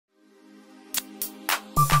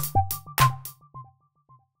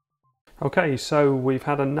Okay, so we've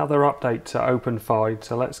had another update to Openfyde,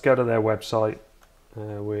 so let's go to their website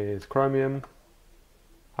with Chromium.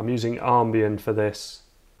 I'm using Armbian for this,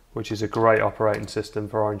 which is a great operating system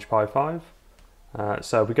for Orange Pi 5.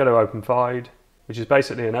 So we go to Openfyde, which is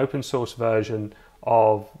basically an open source version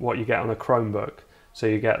of what you get on a Chromebook. So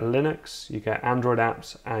you get Linux, you get Android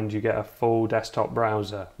apps, and you get a full desktop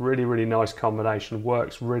browser. Really, really nice combination,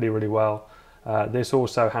 works really, really well. This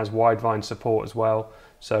also has Widevine support as well,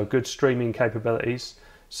 so good streaming capabilities.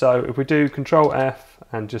 So if we do Control F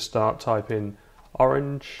and just start typing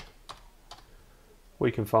Orange,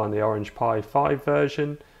 we can find the Orange Pi 5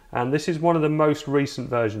 version, and this is one of the most recent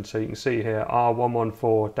versions. So you can see here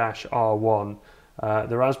r114-1.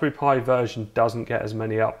 The Raspberry Pi version doesn't get as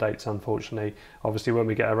many updates, unfortunately. Obviously when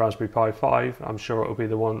we get a Raspberry Pi 5, I'm sure it will be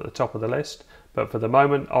the one at the top of the list, but for the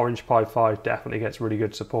moment Orange Pi 5 definitely gets really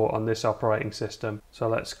good support on this operating system. So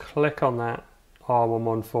let's click on that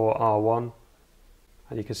r114-r1,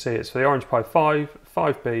 and you can see it's for the Orange Pi 5,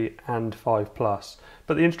 5B and 5 Plus.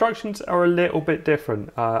 But the instructions are a little bit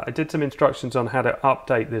different. I did some instructions on how to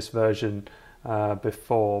update this version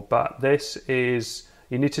before, but this is,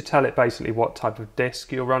 you need to tell it basically what type of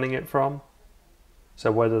disk you're running it from.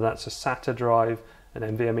 So whether that's a SATA drive, an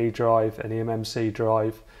NVMe drive, an eMMC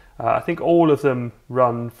drive. I think all of them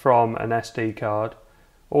run from an SD card.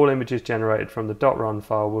 All images generated from the .run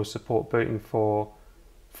file will support booting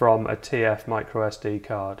from a TF micro SD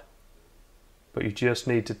card. But you just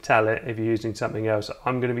need to tell it if you're using something else.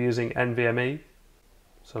 I'm going to be using NVMe.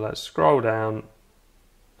 So let's scroll down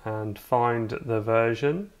and find the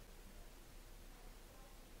version,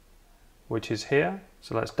 which is here.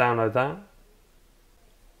 So let's download that.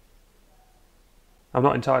 I'm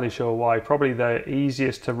not entirely sure why. Probably the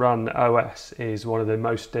easiest to run OS is one of the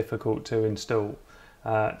most difficult to install.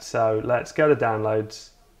 So let's go to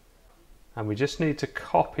downloads, and we just need to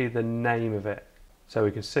copy the name of it. So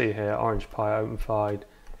we can see here, Orange Pi Openfyde.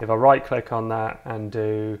 If I right click on that and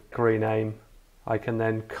do rename, I can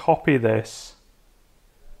then copy this.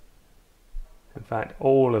 In fact,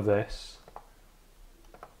 all of this.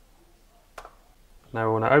 Now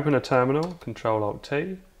we want to open a terminal,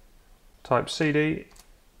 Control-Alt-T, type CD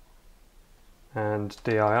and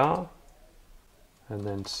dir, and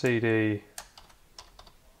then CD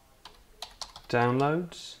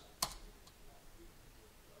downloads,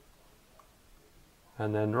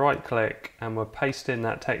 and then right click, and we'll paste in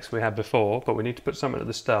that text we had before, but we need to put something at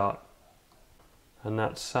the start, and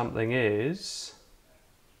that something is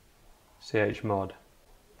chmod.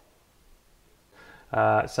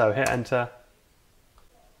 So hit enter.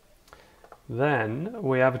 Then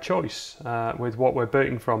we have a choice with what we're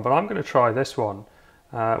booting from, but I'm going to try this one,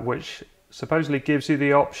 which supposedly gives you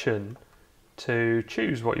the option to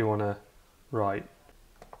choose what you want to write.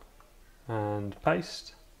 And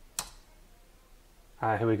paste.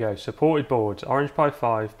 Here we go, supported boards, Orange Pi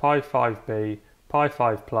 5, Pi 5B, Pi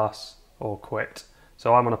 5 Plus, or quit.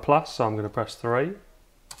 So I'm on a plus, so I'm going to press 3.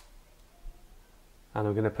 And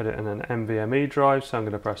I'm going to put it in an NVMe drive, so I'm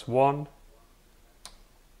going to press 1.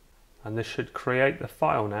 And this should create the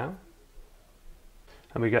file now,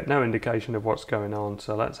 and we get no indication of what's going on.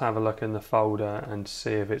 So let's have a look in the folder and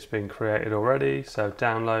see if it's been created already. So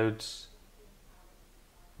downloads,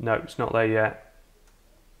 no, it's not there yet,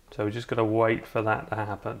 so we're just going to wait for that to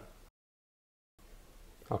happen.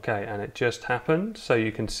 Okay, and it just happened. So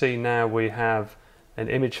you can see now we have an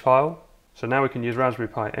image file. So now we can use Raspberry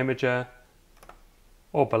Pi Imager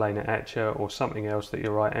or Balena Etcher or something else that you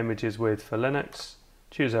write images with for Linux.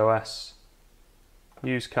 Choose OS,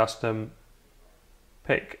 use custom,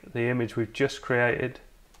 pick the image we've just created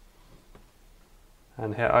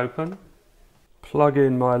and hit open. Plug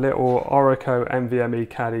in my little Orico NVMe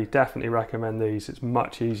caddy. Definitely recommend these. It's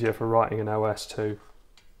much easier for writing an OS too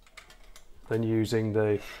than using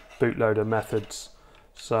the bootloader methods.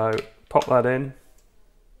 So pop that in,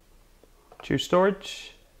 choose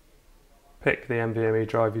storage, pick the NVMe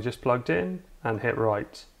drive you just plugged in and hit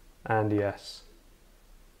write and yes.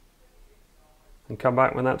 And come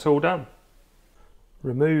back when that's all done.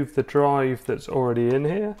 Remove the drive that's already in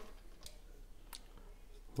here,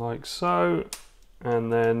 like so,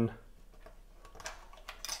 and then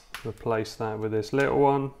replace that with this little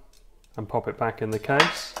one and pop it back in the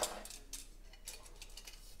case.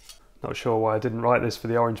 Not sure why I didn't write this for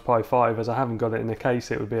the Orange Pi 5, as I haven't got it in the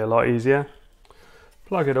case. It would be a lot easier.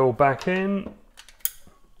 Plug it all back in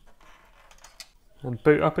and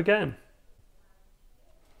boot up again.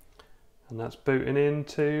 And that's booting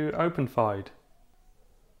into Openfyde.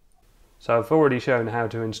 So I've already shown how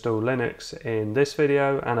to install Linux in this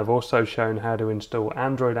video, and I've also shown how to install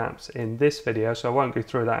Android apps in this video, so I won't go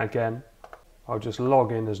through that again. I'll just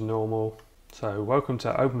log in as normal. So welcome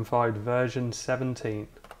to Openfyde version 17.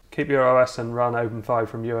 Keep your OS and run Openfyde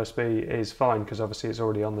from USB is fine because obviously it's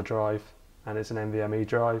already on the drive and it's an NVMe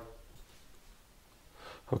drive.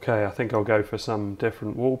 Okay, I think I'll go for some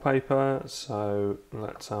different wallpaper, so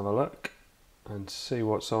let's have a look and see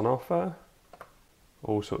what's on offer.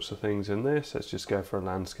 All sorts of things in this. Let's just go for a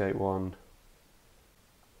landscape one.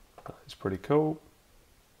 That's pretty cool.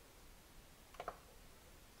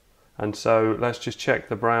 And so let's just check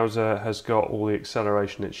the browser has got all the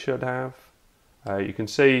acceleration it should have. You can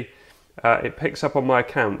see it picks up on my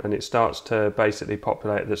account and it starts to basically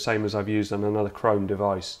populate the same as I've used on another Chrome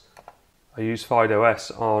device. I use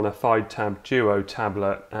FydeOS on a FydeTab Duo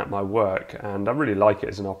tablet at my work and I really like it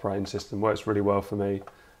as an operating system, works really well for me.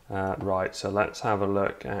 Right, so let's have a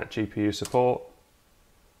look at GPU support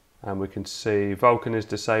and we can see Vulkan is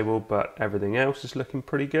disabled but everything else is looking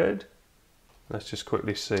pretty good. Let's just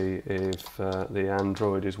quickly see if the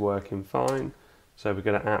Android is working fine. So we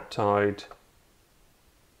go to Optimised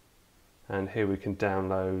and here we can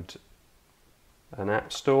download an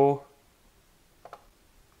app store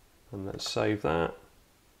and let's save that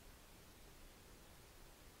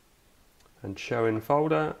and show in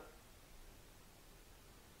folder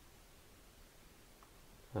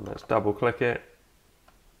and let's double click it.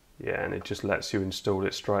 Yeah, and it just lets you install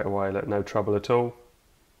it straight away, no trouble at all.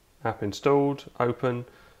 App installed, open,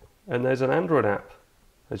 and there's an Android app.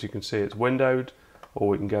 As you can see, it's windowed, or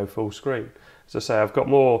we can go full screen. As I say, I've got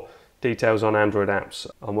more details on Android apps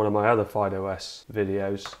on one of my other FydeOS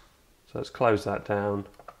videos. So let's close that down.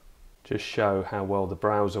 Just show how well the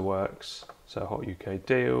browser works. So Hot UK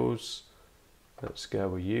Deals. Let's go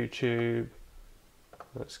with YouTube.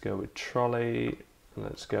 Let's go with Trolley.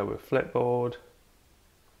 Let's go with Flipboard.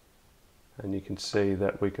 And you can see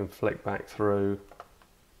that we can flick back through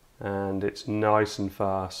and it's nice and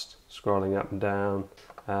fast scrolling up and down.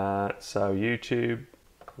 So YouTube,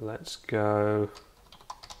 let's go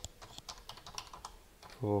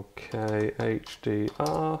 4K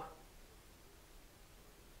HDR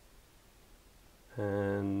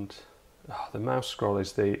and the mouse scroll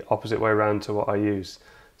is the opposite way around to what I use,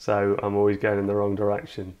 so I'm always going in the wrong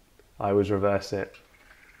direction. I always reverse it.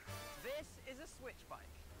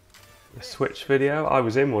 A Switch video? I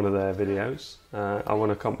was in one of their videos. I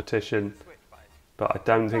won a competition, but I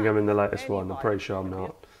don't think I'm in the latest one. I'm pretty sure I'm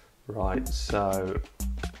not. Right, so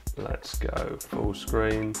let's go full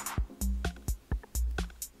screen.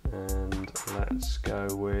 And let's go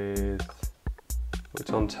with,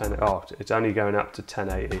 it's on 10, oh, it's only going up to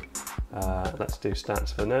 1080. Let's do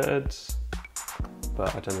stats for nerds, but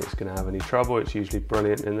I don't think it's going to have any trouble. It's usually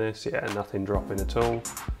brilliant in this. Yeah, nothing dropping at all.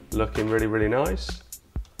 Looking really, really nice.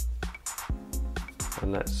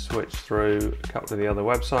 And let's switch through a couple of the other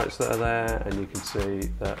websites that are there and you can see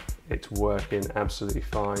that it's working absolutely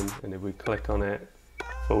fine. And if we click on it,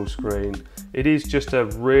 full screen, it is just a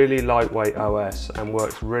really lightweight OS and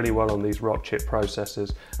works really well on these Rockchip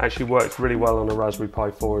processors. Actually works really well on a Raspberry Pi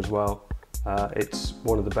 4 as well. It's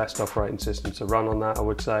one of the best operating systems to run on that, I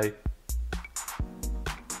would say.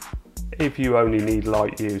 If you only need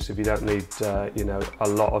light use, if you don't need you know, a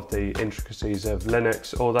lot of the intricacies of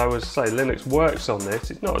Linux, although as I say, Linux works on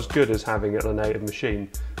this, it's not as good as having it on a native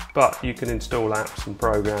machine, but you can install apps and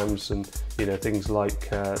programs and you know, things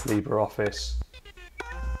like LibreOffice,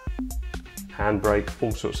 Handbrake,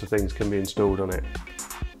 all sorts of things can be installed on it.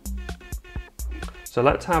 So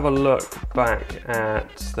let's have a look back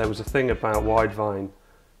at, there was a thing about Widevine.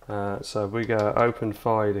 So if we go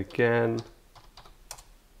Openfyde again,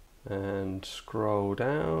 and scroll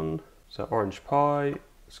down, so Orange Pi,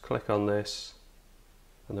 let's click on this,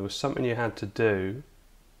 and there was something you had to do,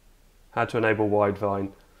 how to enable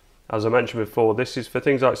Widevine. As I mentioned before, this is for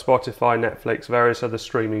things like Spotify, Netflix, various other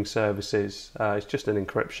streaming services. It's just an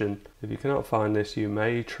encryption. If you cannot find this, you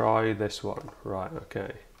may try this one. Right,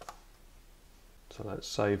 okay. So let's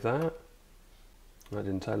save that. That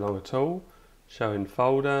didn't take long at all. Show in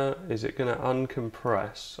folder, is it going to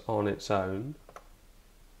uncompress on its own?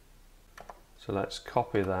 So let's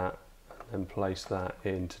copy that and place that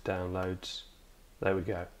into downloads. There we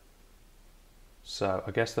go. So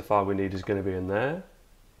I guess the file we need is going to be in there.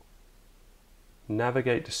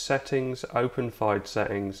 Navigate to settings, Openfyde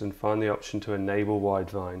settings, and find the option to enable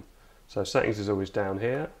Widevine. So settings is always down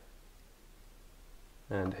here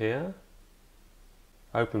and here.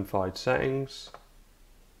 Openfyde settings,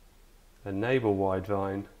 enable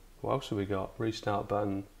Widevine. What else have we got? Restart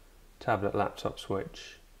button, tablet, laptop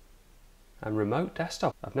switch. And remote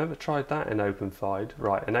desktop. I've never tried that in Openfyde.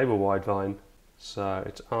 Right, enable Widevine. So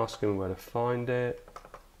it's asking where to find it.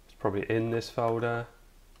 It's probably in this folder.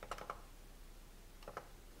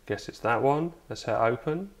 Guess it's that one. Let's hit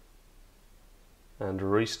open and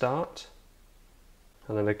restart.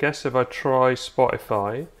 And then I guess if I try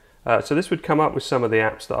Spotify, so this would come up with some of the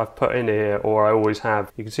apps that I've put in here, or I always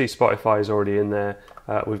have. You can see Spotify is already in there.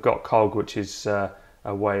 We've got COG, which is a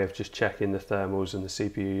way of just checking the thermals and the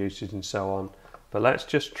CPU usage and so on. But let's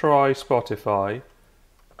just try Spotify.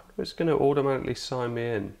 It's going to automatically sign me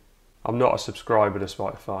in. I'm not a subscriber to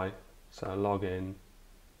Spotify, so log in.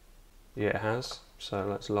 Yeah, it has. So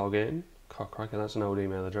let's log in. Crikey, that's an old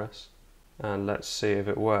email address. And let's see if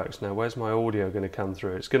it works. Now, where's my audio going to come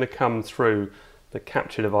through? It's going to come through the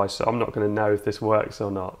capture device, so I'm not going to know if this works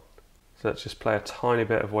or not. So let's just play a tiny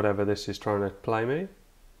bit of whatever this is trying to play me.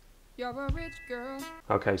 You're a rich girl.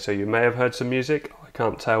 Okay, so you may have heard some music. I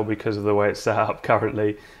can't tell because of the way it's set up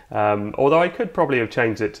currently. Although I could probably have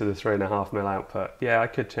changed it to the 3.5mm output. Yeah, I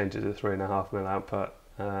could change it to the 3.5mm output.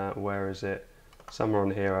 Where is it? Somewhere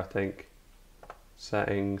on here, I think.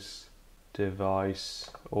 Settings, device,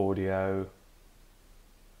 audio.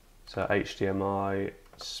 So HDMI,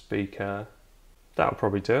 speaker. That'll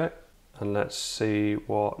probably do it. And let's see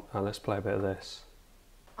what. Let's play a bit of this.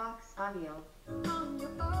 Aux audio.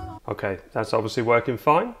 Okay, that's obviously working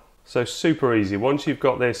fine. So super easy. Once you've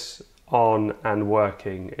got this on and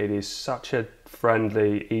working, it is such a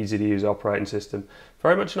friendly, easy to use operating system.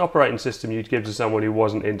 Very much an operating system you'd give to someone who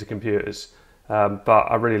wasn't into computers. But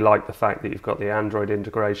I really like the fact that you've got the Android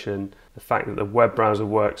integration, the fact that the web browser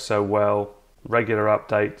works so well, regular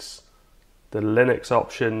updates, the Linux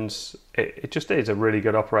options. It just is a really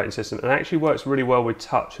good operating system, and actually works really well with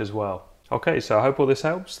touch as well. Okay, so I hope all this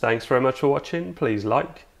helps. Thanks very much for watching. Please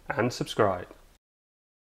like and subscribe.